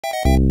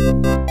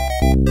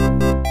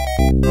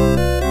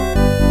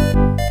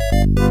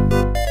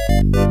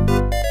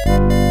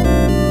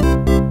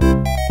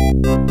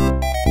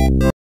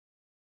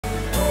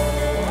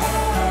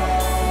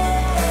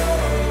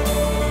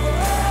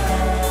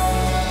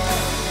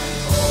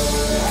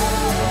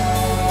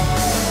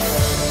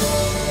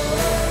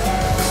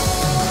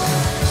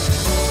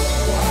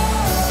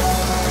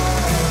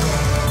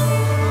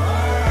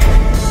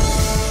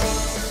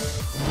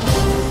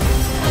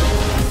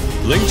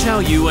Ling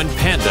Xiaoyu and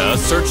Panda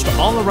searched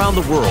all around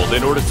the world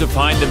in order to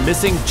find the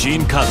missing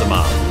Jin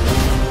Kazama.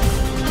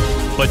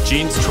 But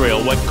Jin's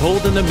trail went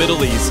cold in the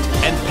Middle East,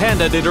 and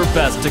Panda did her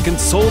best to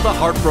console the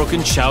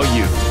heartbroken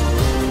Xiaoyu.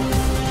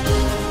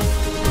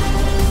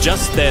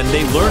 Just then,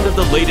 they learned of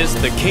the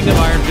latest The King of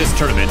Iron Fist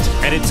Tournament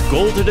and its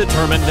goal to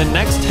determine the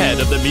next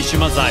head of the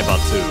Mishima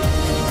Zaibatsu.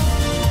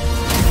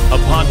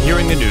 Upon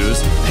hearing the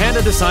news,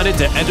 Panda decided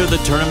to enter the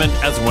tournament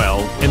as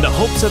well, in the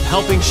hopes of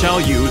helping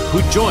Xiaoyu,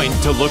 who joined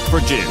to look for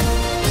Jin.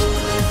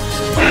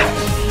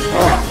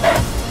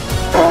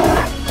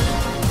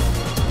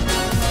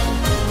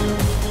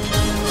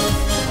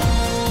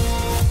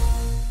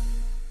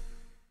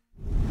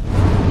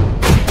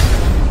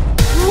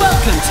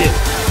 Welcome to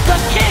the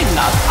King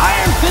of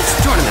Iron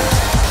Fist Tournament.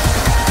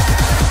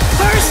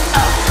 First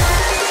up,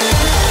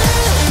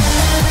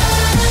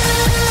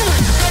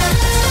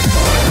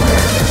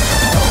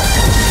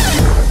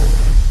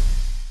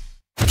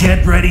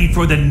 get ready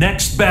for the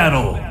next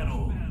battle.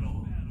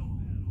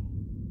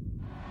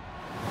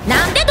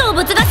 なんで動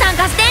物が参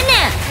加してんね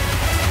ん。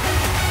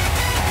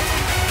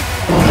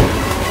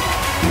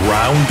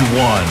 Round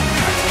 1.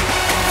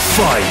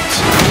 Fight.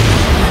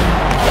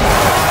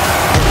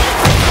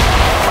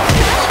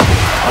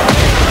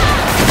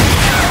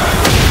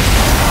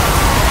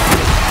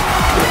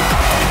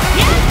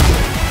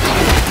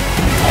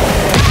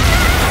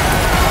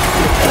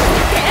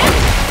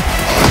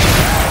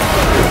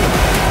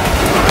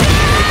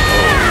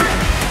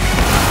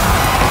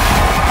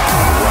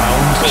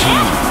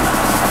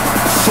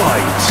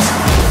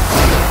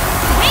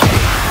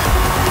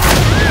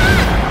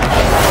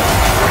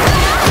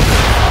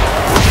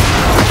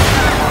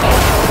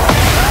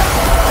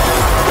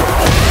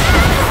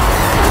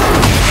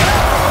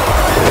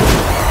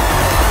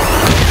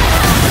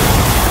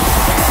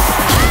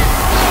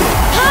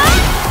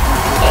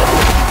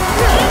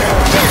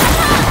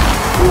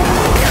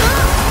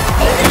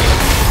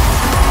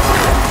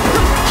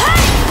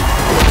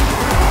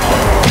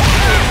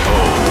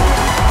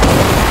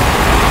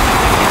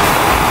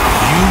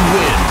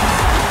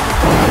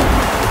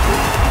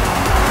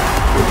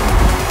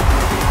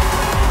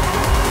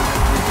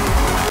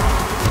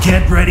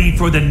 Get ready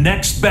for the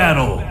next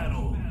battle.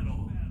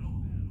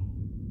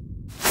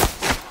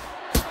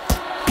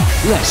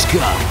 let's go.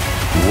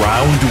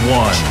 Round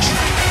 1.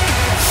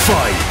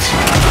 Fight.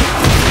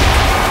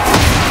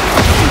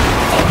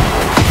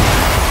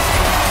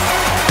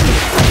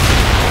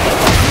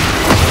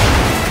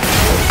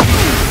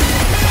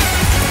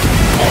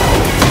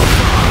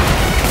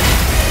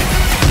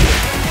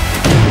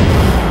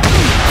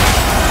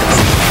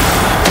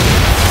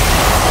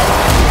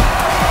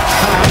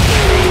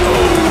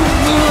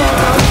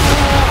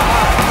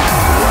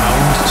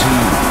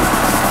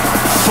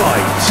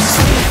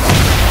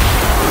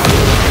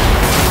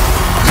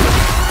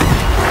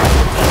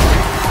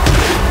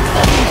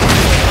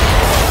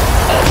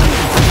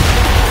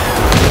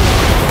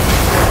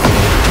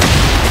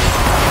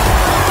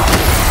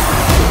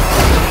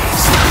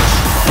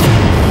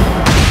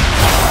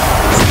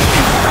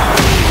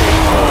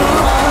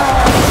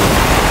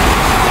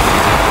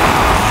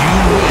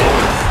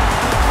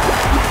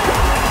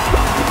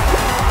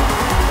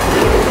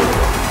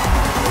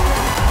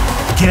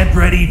 Get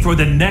ready for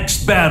the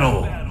next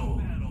battle.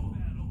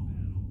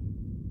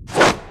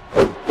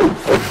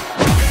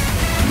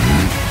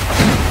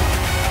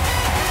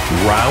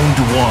 Round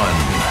 1.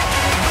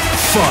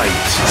 Fight.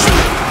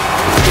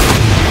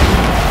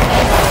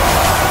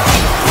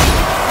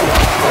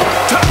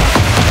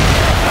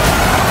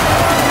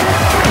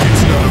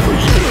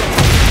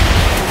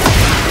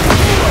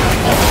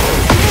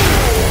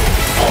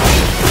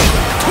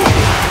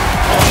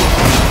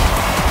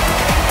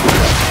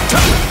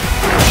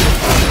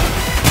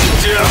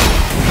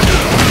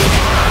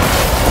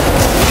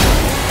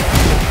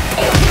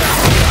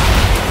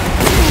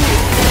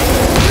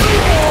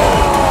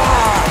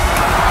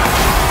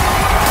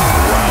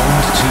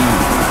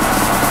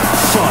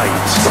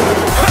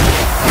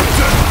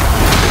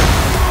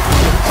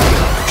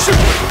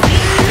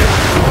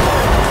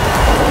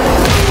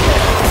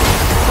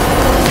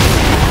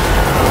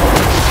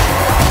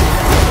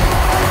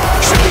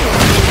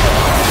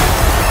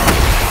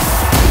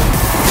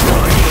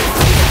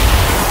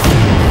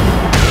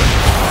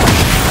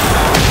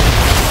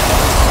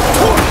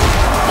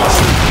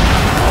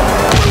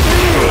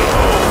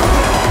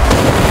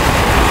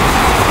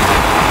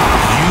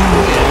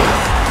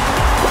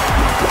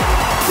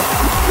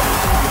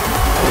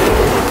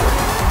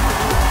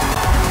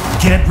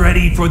 Get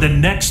ready for the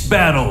next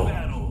battle.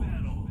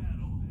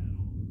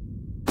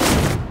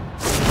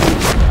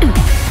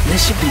 Let's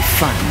This should be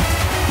fun.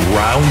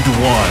 Round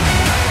one.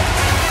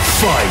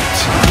 Fight!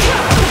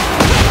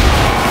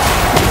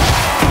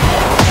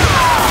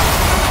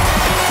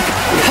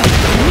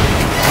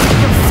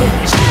 You're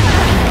finished.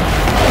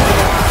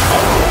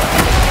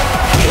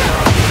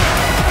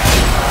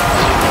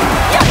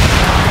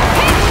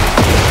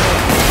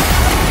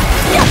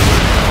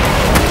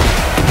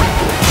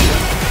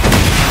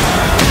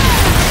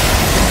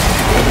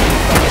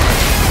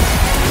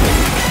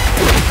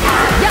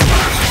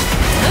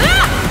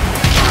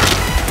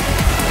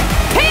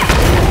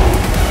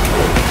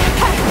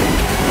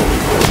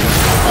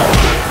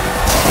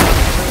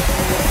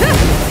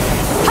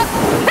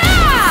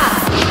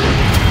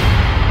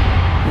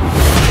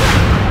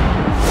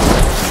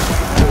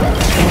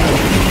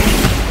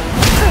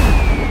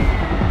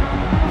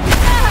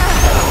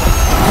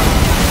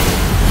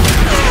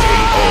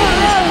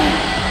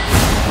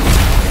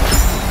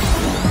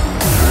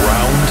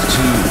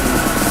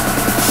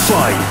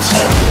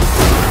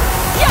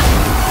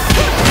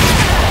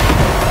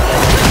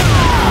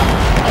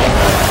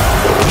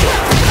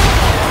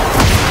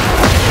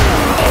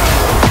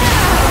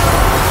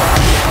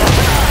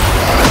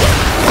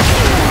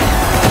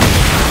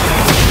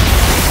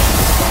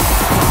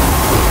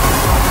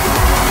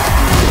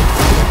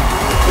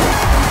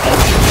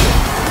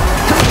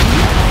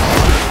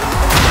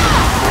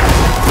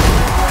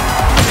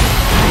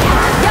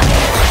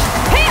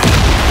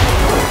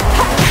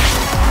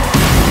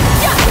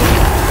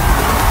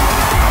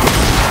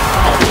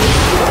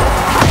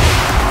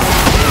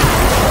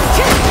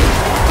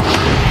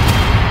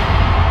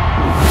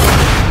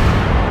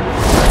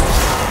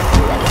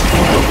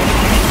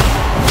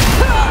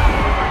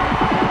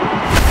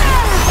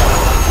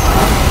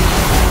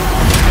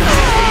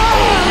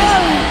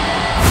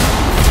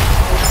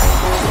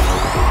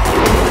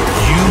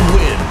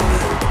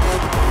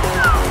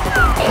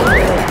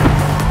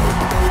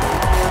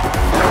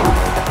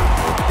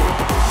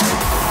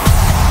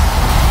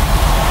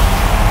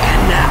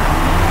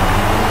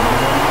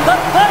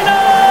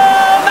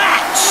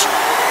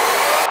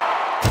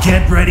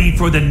 Get ready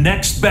for the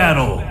next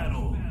battle.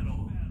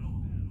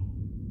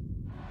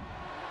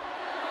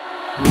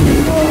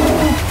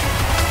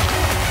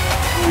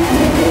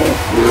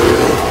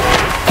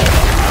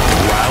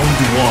 Round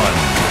one.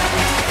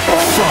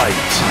 Fight!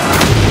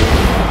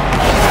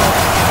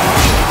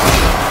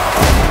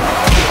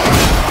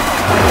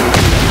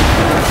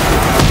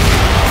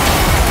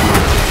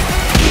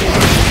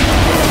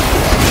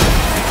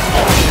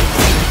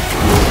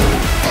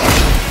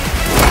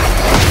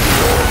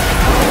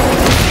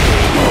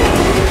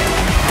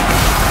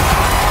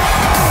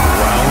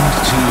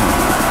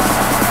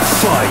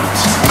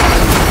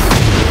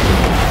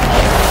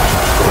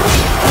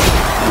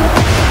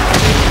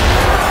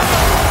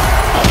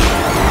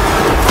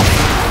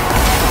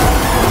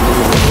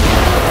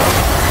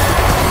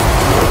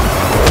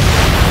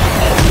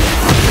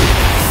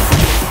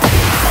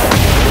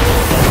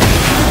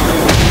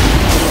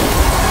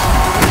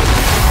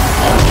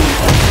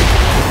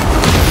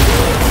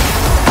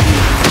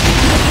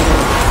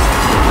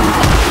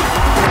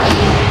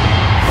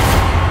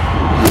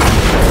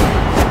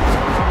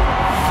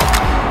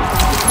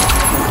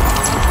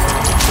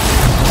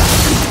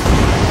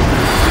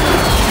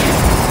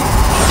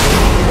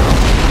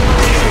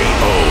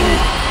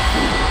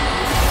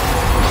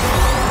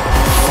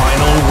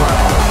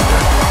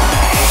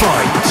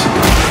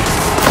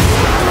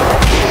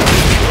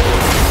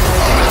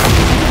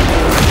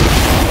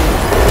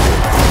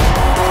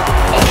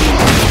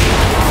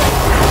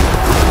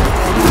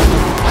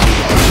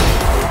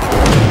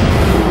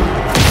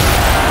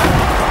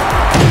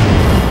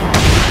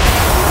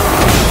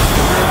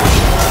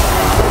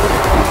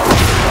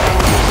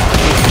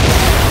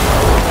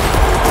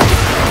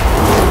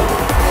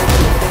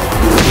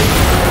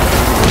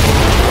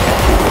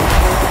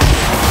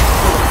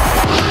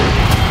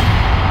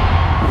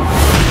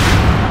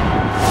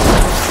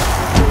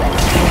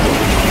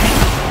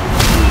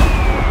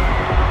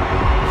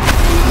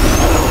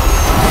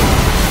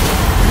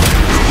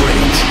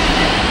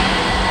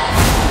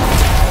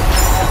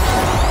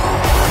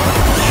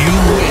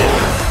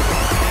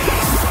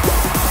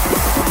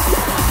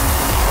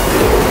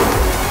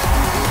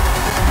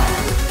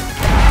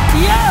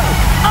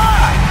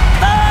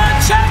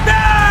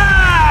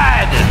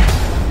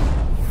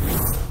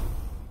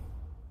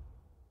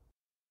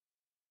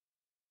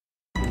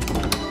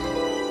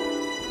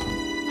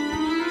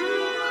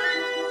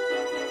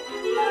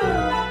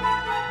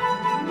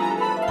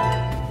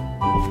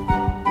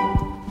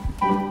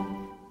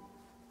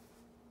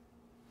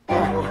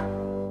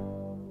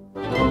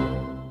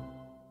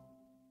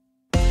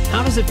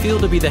 How does it feel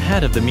to be the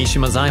head of the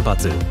Mishima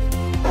Zaibatsu?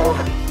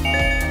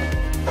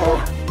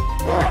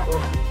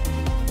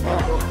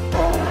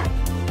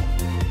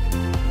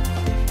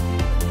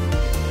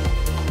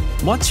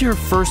 What's your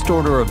first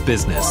order of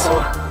business?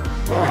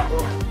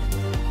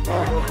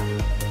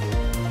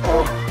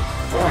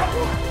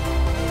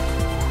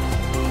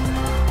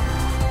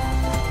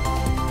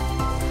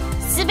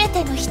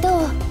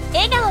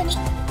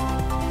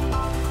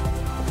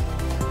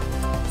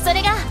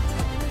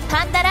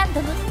 ン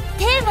ドの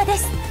テーマで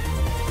す。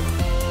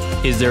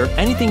 Is there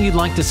anything you'd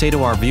like to say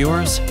to our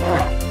viewers?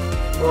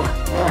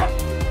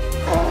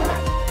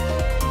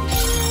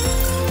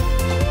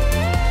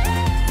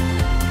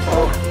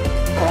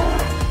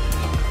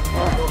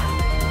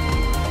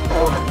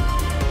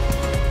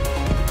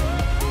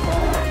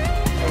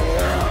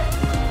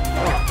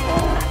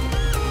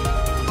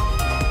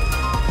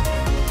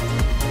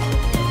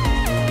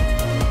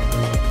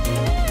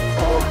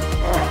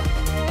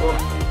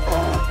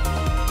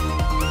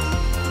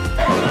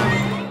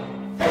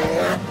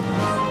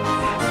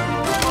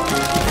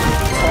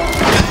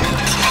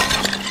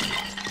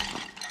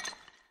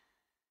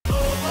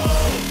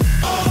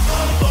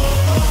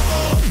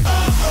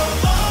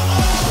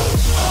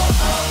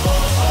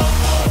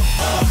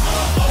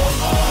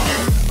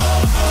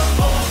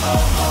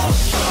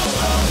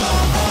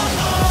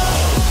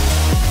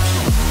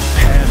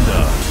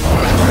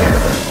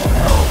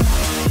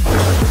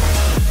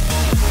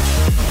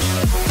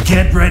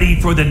 Get ready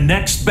for the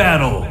next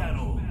battle.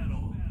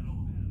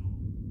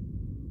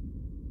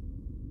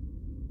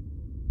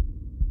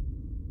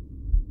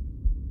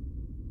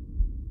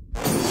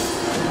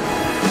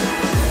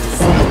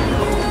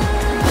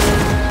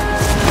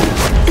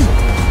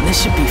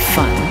 This should be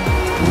fun.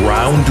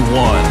 Round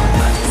 1.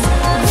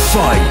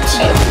 Fight.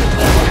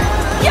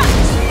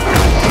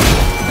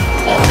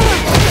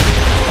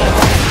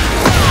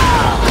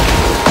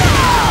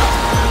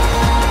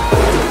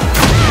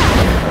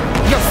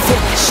 You're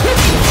finished.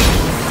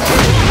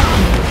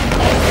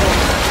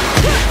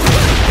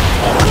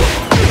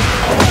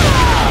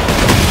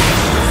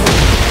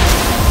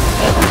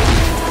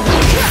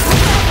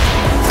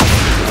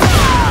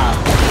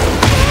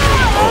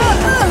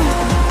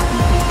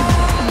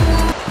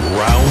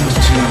 Round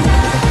 2.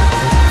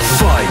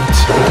 Fight.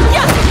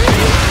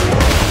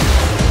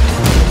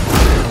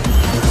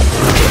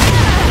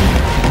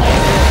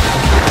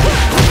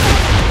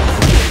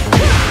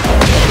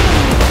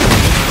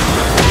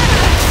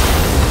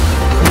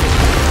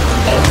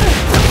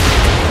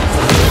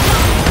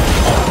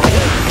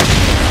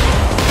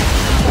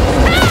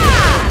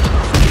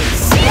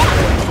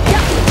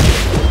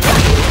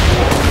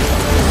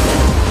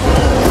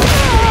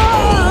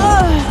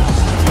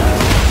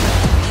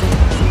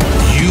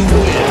 You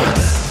win.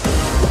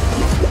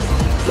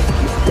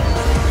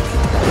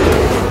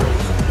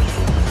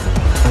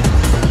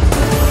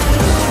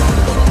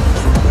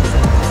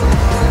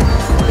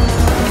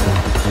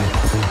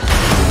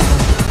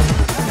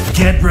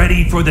 Get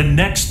ready for the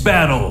next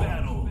battle.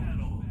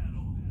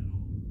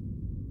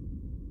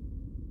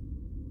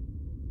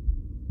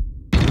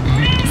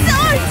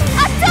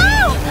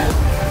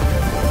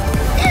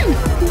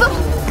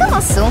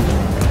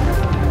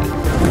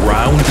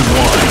 Round 1.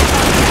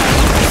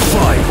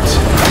 Fight.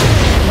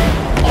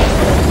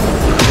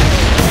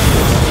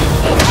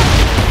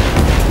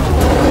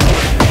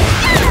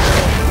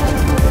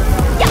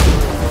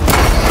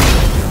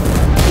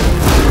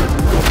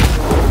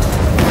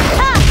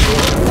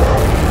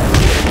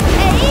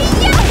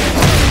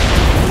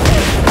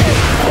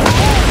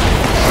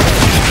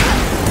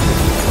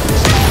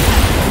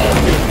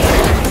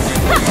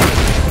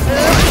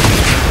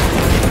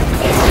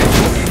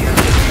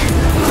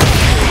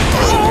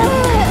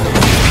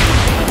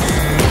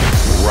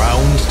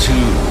 Round 2.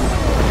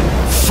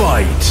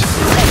 Fight.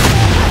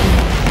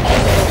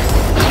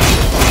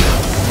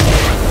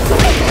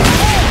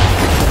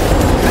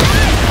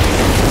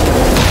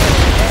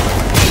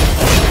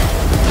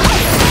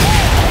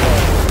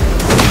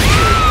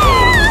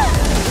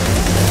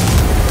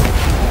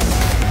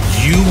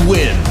 You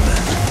win.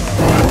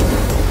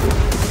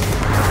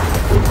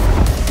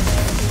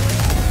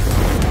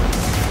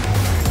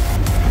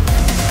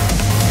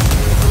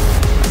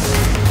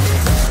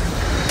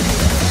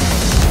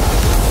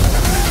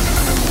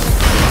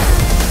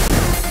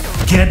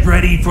 Get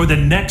ready for the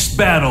next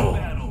battle.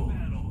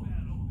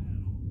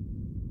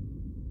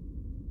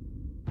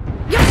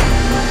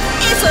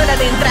 ¿Es hora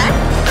de entrar?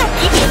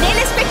 ¡Aquí viene el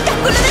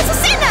espectáculo de su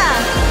cena!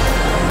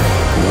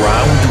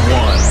 Round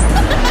 1.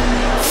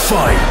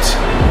 Fight.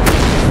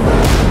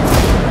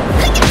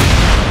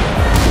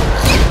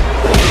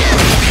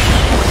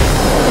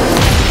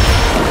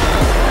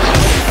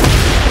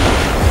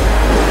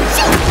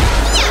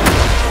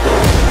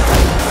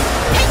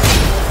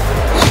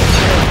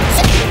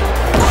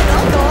 Uno,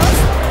 dos.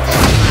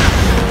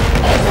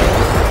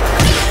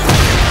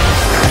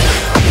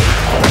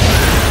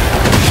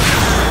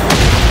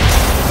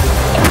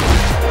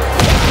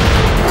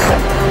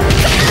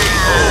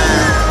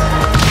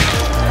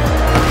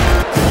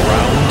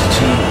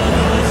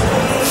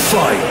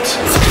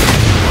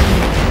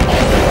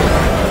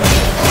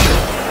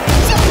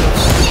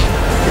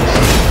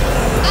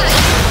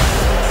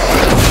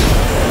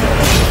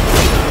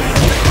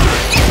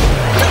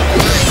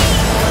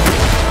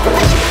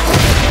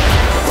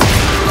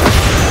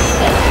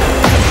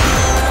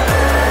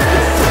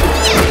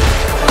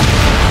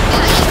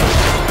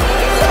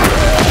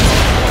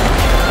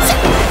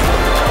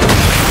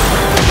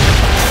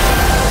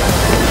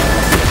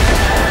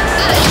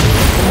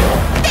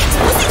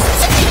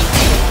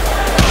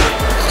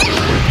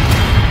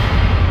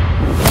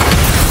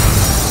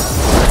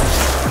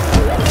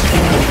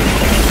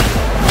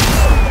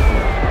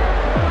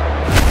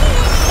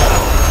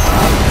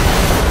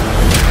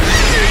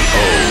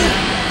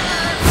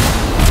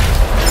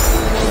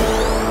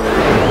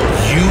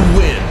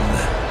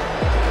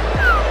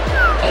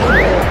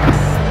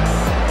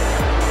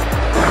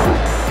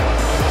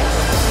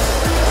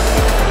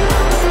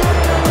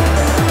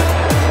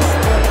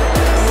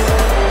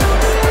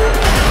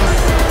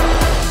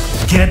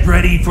 Get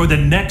ready for the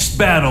next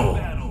battle.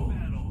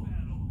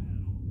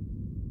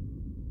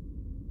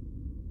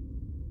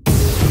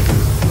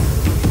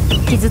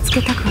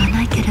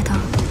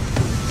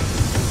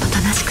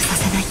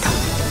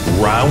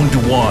 Round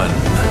 1.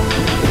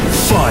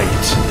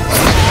 Fight.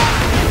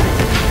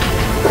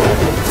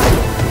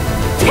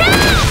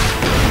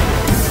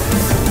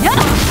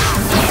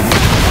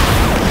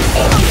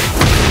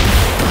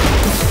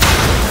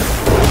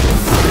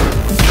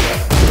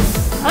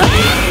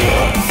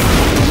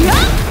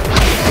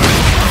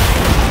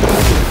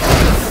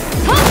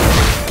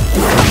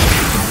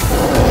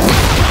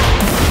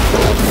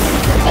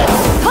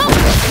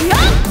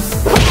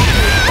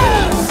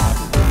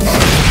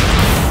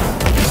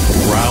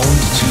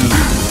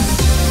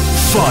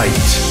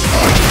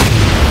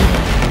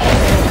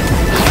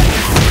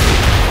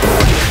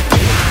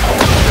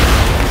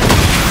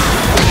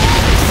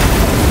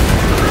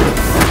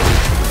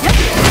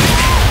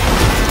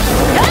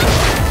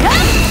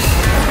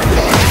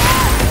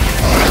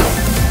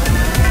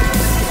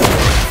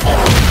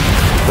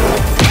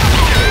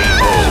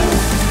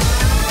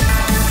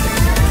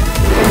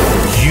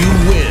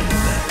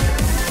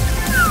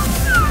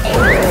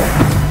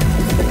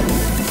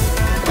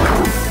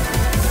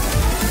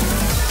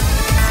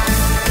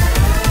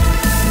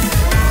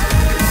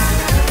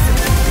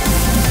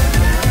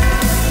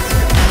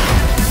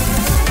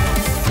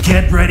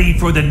 Get ready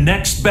for the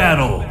next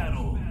battle.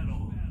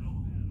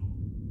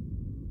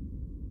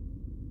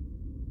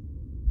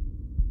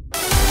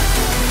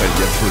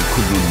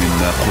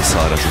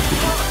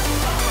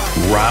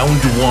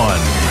 Round 1.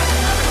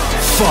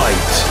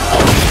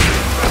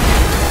 Fight.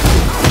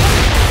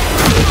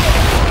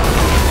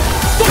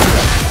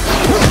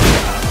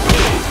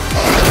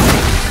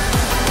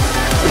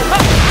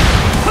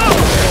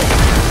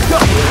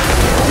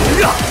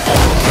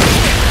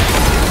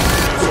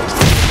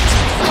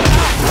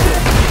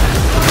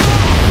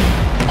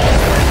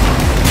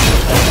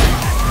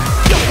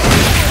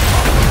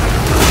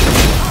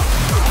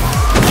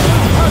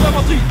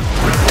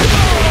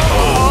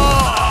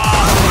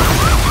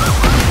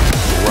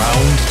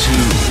 Round 2.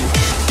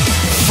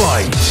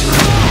 Fight.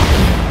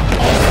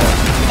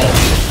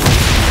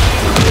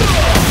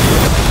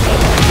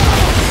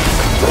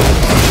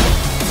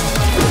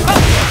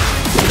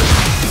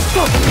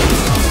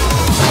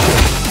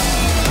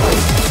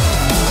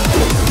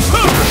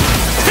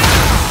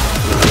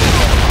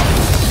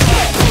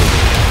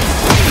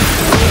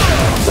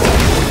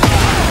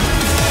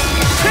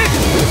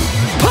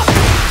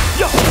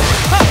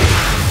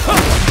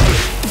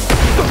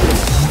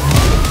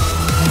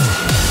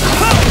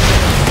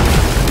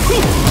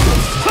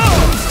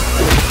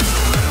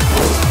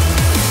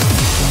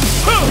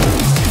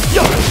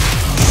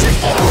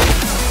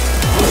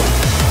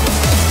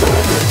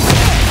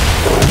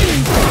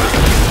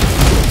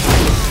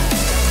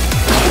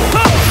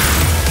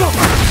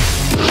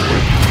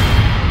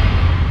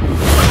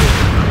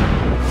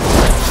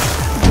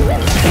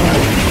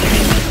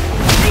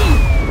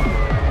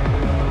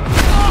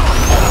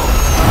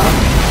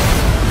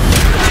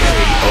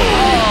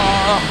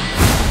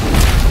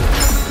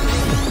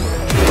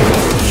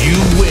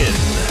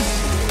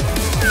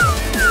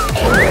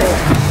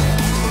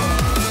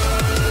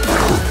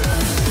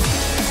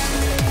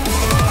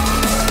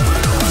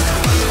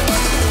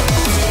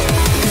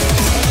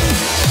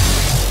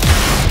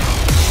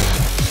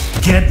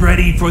 Get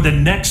ready for the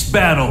next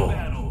battle.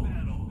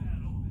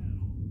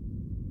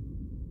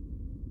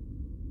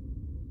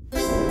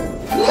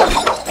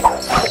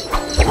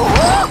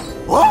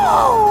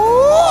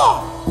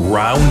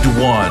 Round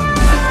 1.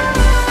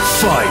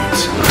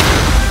 Fight.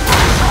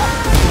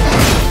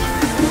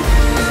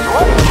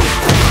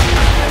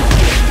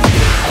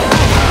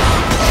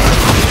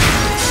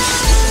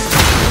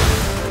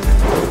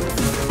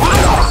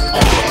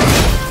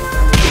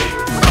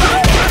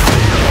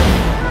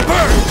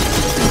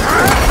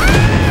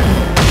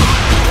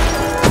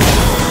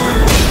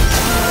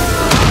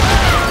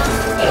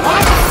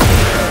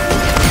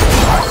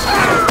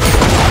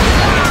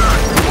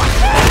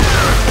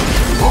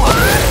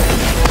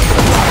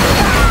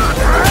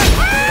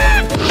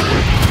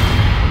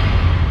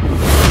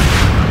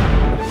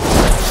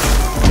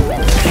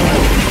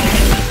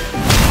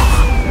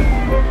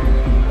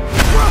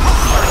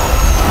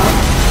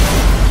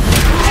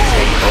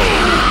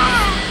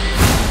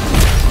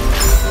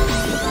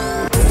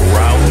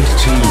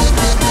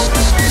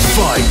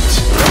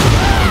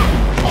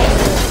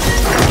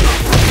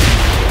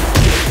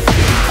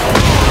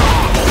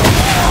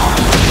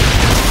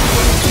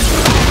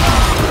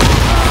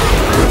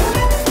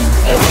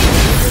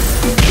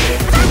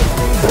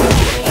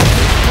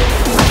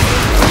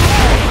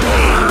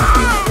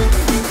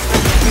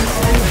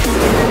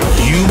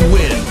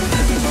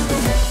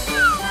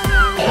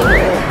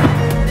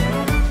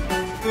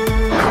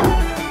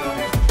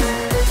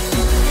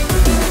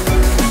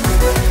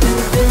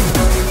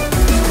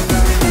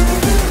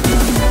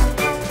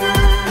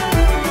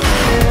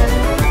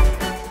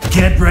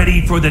 Get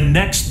ready for the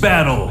next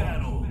battle.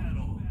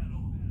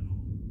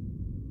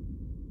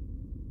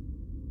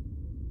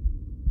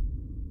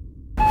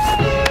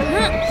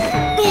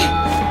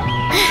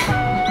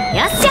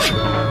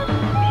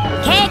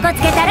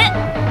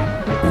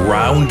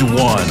 Round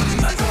 1.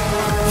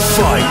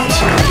 Fight!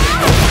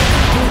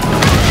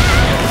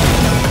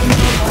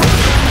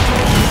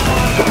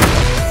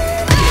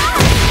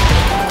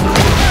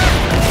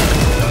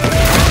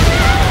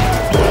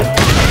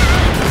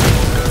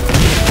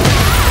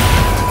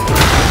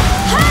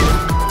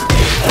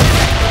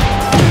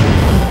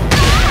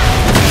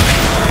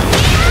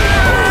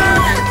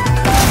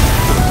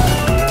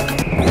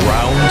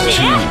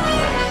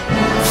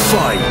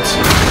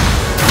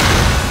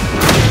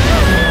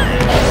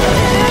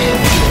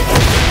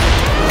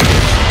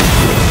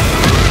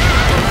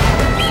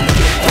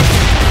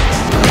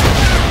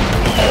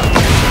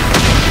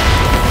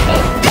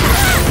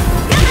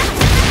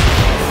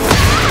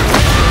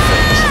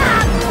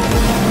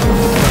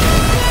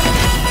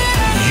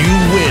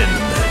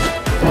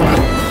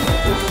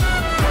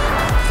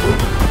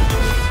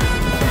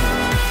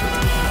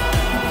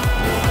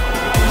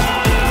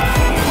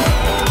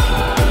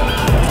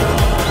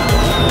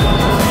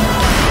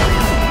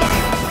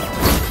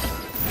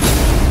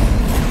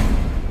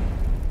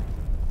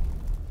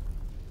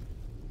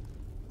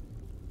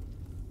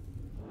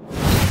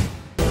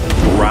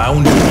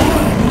 Round 1.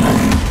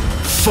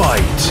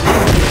 Fight!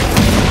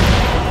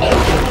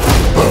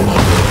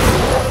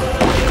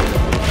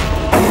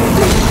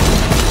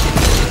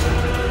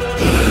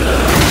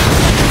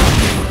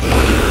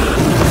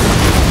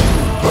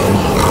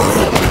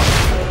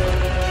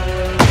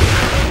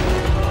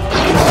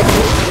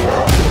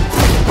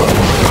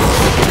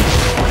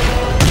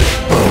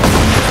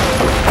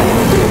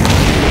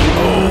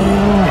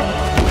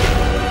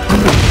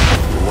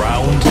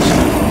 Round 2.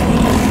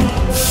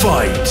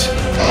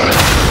 Fight!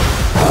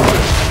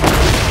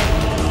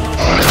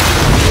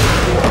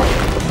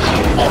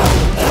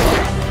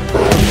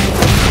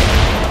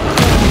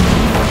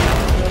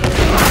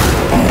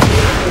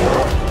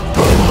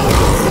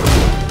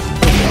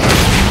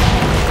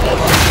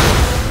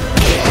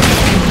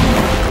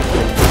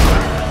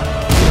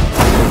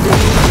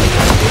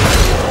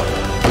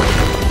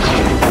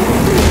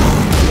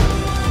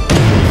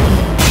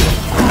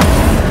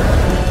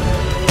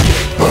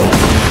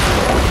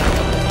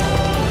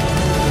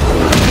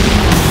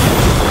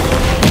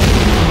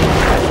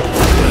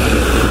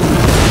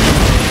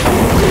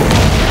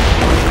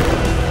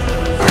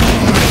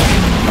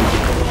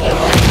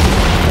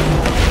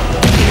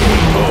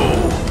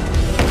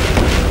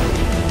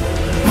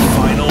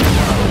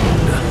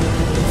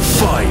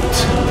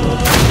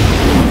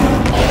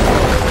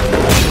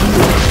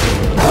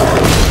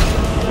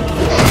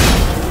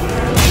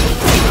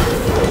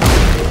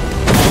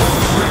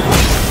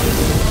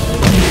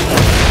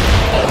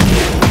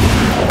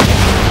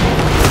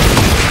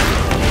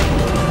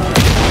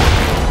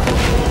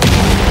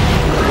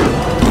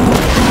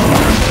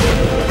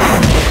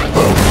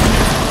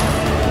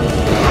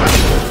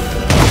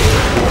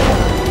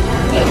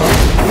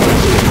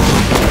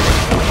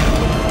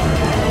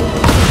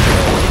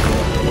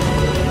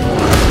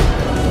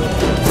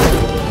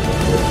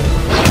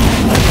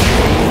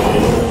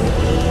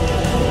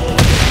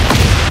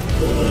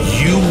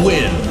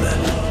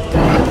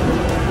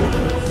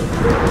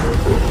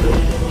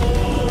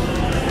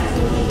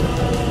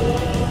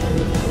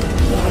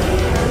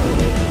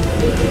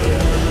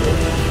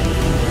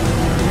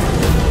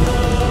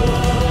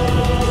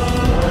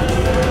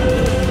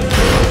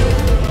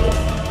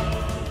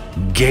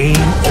 Game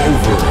over.